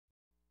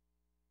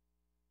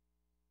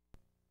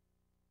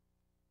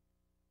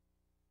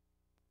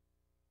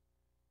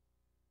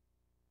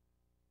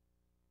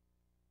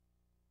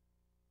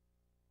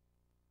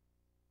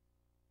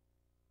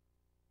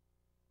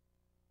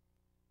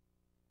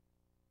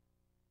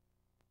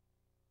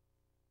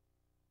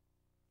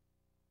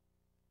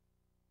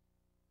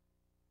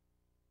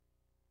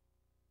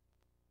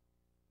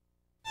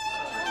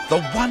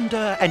The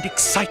wonder and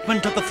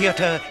excitement of the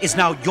theater is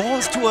now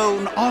yours to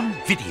own on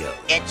video.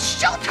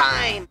 It's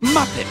showtime!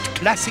 Muppet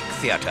Classic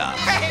Theater.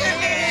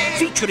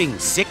 Featuring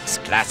 6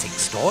 classic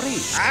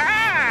stories.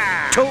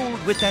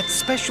 Told with that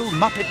special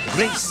Muppet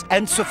grace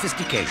and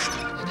sophistication.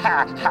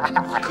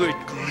 Good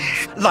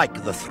grief.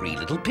 Like the 3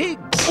 Little Pigs.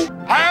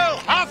 I'll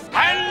huff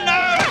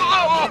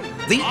and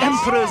The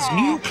Emperor's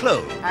New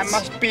Clothes. I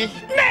must be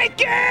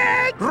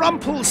naked!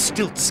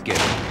 Rumpelstiltskin.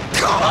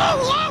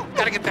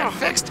 Gotta get that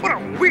fixed. What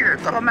a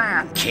weird little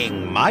man.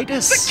 King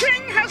Midas. The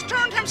king has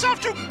turned himself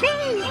to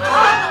goo.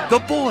 The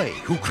boy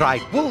who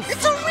cried wolf.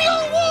 It's a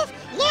real wolf.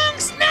 Long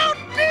snout,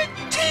 big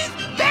teeth,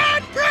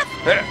 bad breath.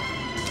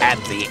 And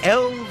the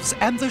elves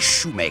and the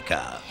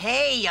shoemaker.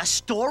 Hey, a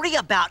story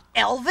about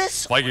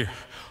Elvis? Thank you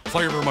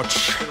very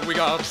much. We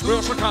got a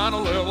special kind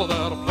of level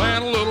that'll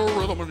plant a little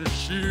rhythm in your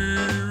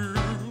shoe.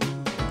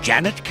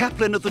 Janet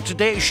Kaplan of the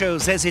Today Show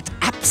says it's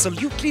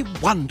absolutely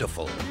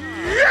wonderful.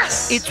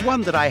 Yes! It's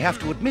one that I have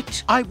to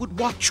admit I would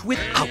watch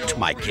without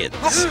my kids.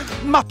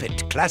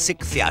 Muppet Classic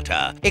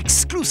Theater,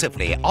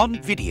 exclusively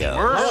on video.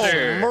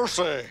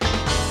 Mercy.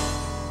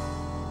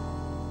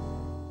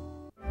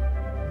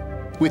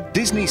 With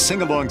Disney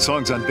sing-along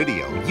songs on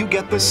video, you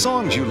get the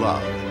songs you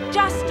love.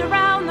 Just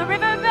around the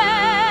river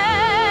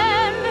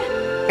bend.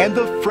 And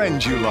the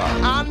friends you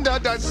love. Under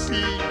the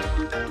sea.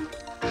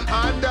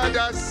 Under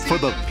the sea. For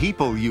the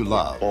people you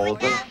love. All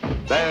the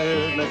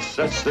bare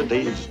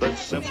necessities, the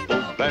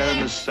simple bare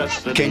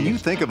necessities. Can you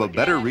think of a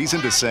better reason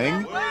to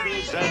sing?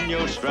 Worries and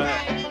your strife.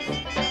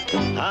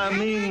 I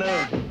mean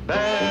the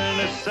bare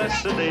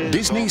necessities.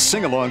 Disney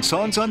sing-along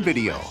songs on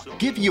video.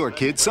 Give your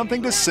kids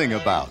something to sing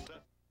about.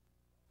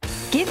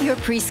 Give your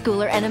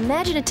preschooler an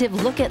imaginative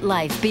look at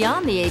life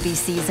beyond the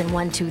ABCs and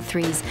 1, 2,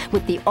 3s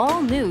with the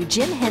all-new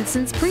Jim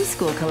Henson's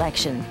Preschool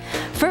collection.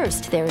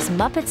 First, there's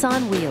Muppets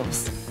on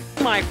Wheels.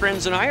 My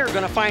friends and I are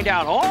going to find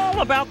out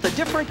all about the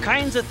different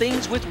kinds of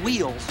things with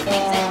wheels.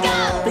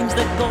 Things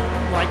that go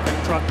like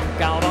a truck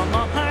out on the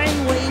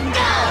highway.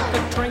 Like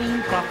a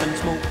train puffing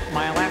smoke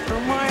mile after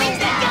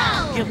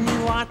mile. Give me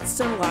lots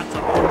and lots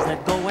of things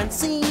that go and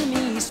see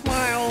me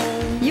smile.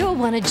 You'll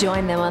want to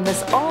join them on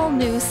this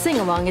all-new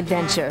sing-along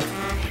adventure.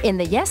 In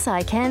the Yes,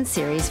 I Can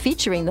series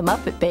featuring the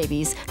Muppet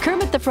Babies,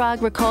 Kermit the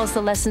Frog recalls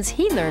the lessons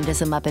he learned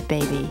as a Muppet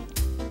baby.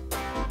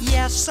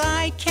 Yes,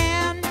 I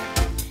can.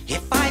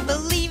 If I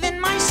believe in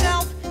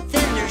myself,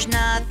 then there's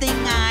nothing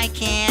I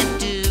can't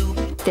do.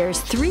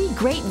 There's 3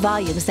 great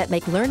volumes that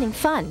make learning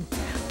fun.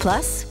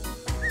 Plus,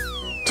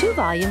 2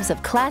 volumes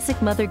of classic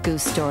Mother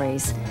Goose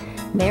stories.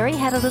 Mary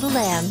Had a Little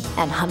Lamb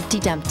and Humpty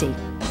Dumpty.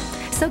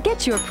 So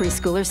get your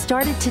preschooler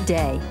started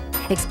today.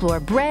 Explore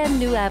brand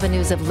new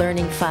avenues of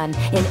learning fun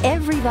in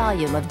every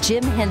volume of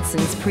Jim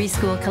Henson's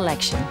Preschool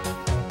collection.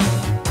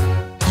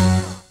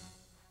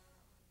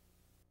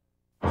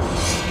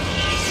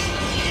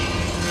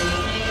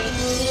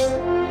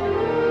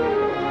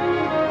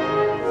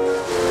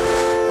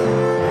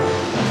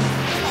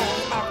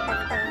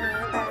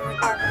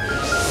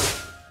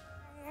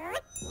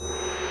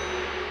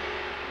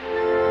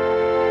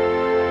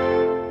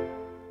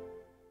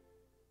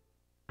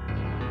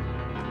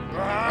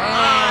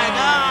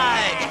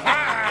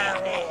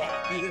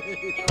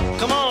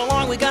 Come on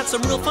along, we got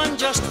some real fun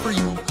just for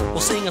you. We'll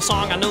sing a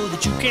song I know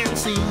that you can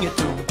sing it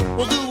too.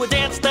 We'll do a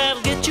dance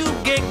that'll get you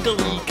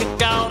giggly.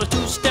 Kick out a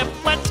 2-step,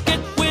 let's get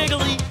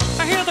wiggly.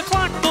 I hear the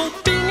clock go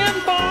bing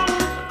and bong.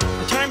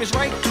 The time is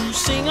right to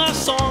sing a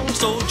song,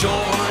 so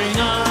join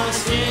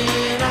us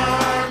in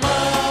our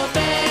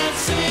Muppet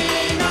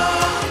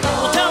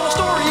sing-along. We'll tell a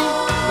story,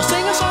 we'll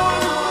sing a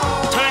song.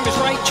 The time is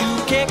right,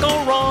 you can't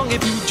go wrong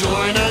if you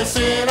join us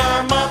in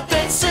our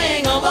Muppet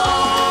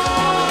sing-along.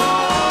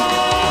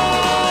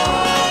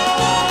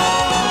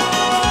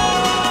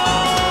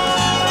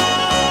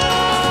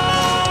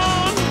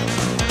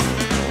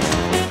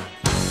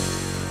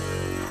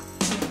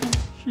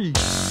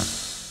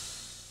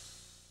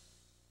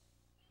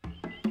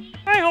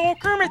 Hi-ho,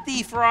 Kermit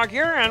the Frog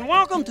here, and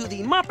welcome to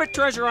the Muppet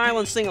Treasure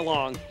Island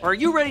Sing-Along. Are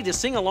you ready to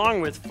sing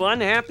along with fun,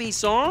 happy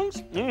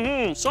songs?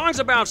 Songs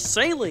about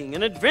sailing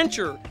and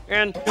adventure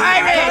and...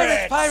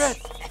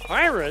 Pirates!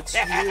 Pirates?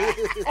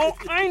 Oh,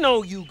 I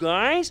know you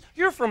guys.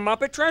 You're from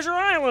Muppet Treasure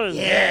Island.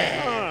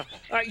 Yeah.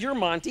 You're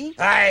Monty.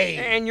 Hey.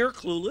 And you're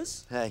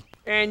Clueless. Hey.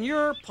 And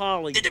you're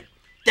Polly.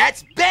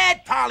 That's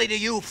bad Polly to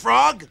you,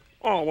 Frog.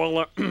 Oh,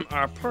 well,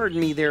 pardon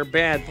me there,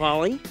 Bad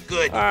Polly.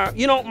 Good.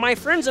 You know, my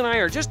friends and I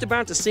are just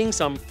about to sing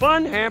some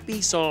fun, happy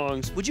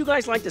songs. Would you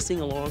guys like to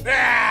sing along?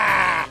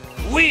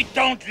 We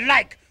don't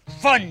like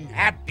fun,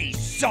 happy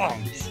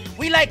songs.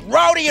 We like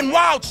rowdy and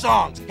wild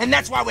songs, and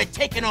that's why we're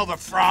taking over,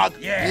 Frog.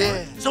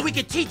 Yeah. So we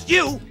can teach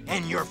you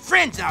and your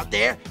friends out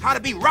there how to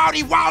be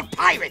rowdy, wild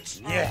pirates.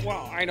 Yeah.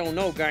 Well, I don't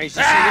know, guys.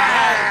 You see,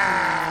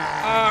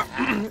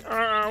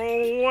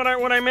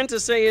 what I meant to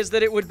say is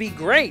that it would be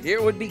great.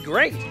 It would be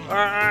great.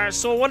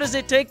 So what does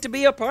it take to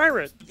be a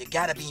pirate? You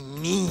gotta be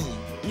mean.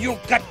 You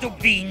got to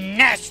be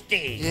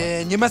nasty. Yeah,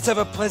 and you must have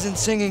a pleasant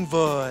singing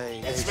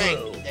voice. That's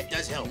right. That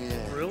does help.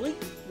 Really?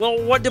 Well,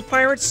 what do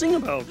pirates sing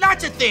about?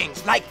 Lots of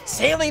things, like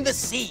sailing the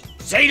sea,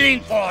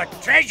 sailing for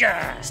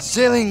treasure.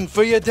 Sailing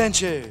for your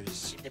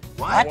dentures.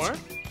 What?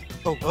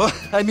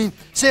 Oh, I mean,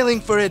 sailing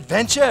for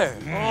adventure.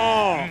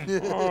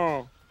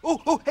 Oh.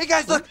 Oh, hey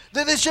guys, look,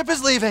 the ship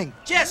is leaving.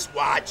 Just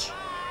watch.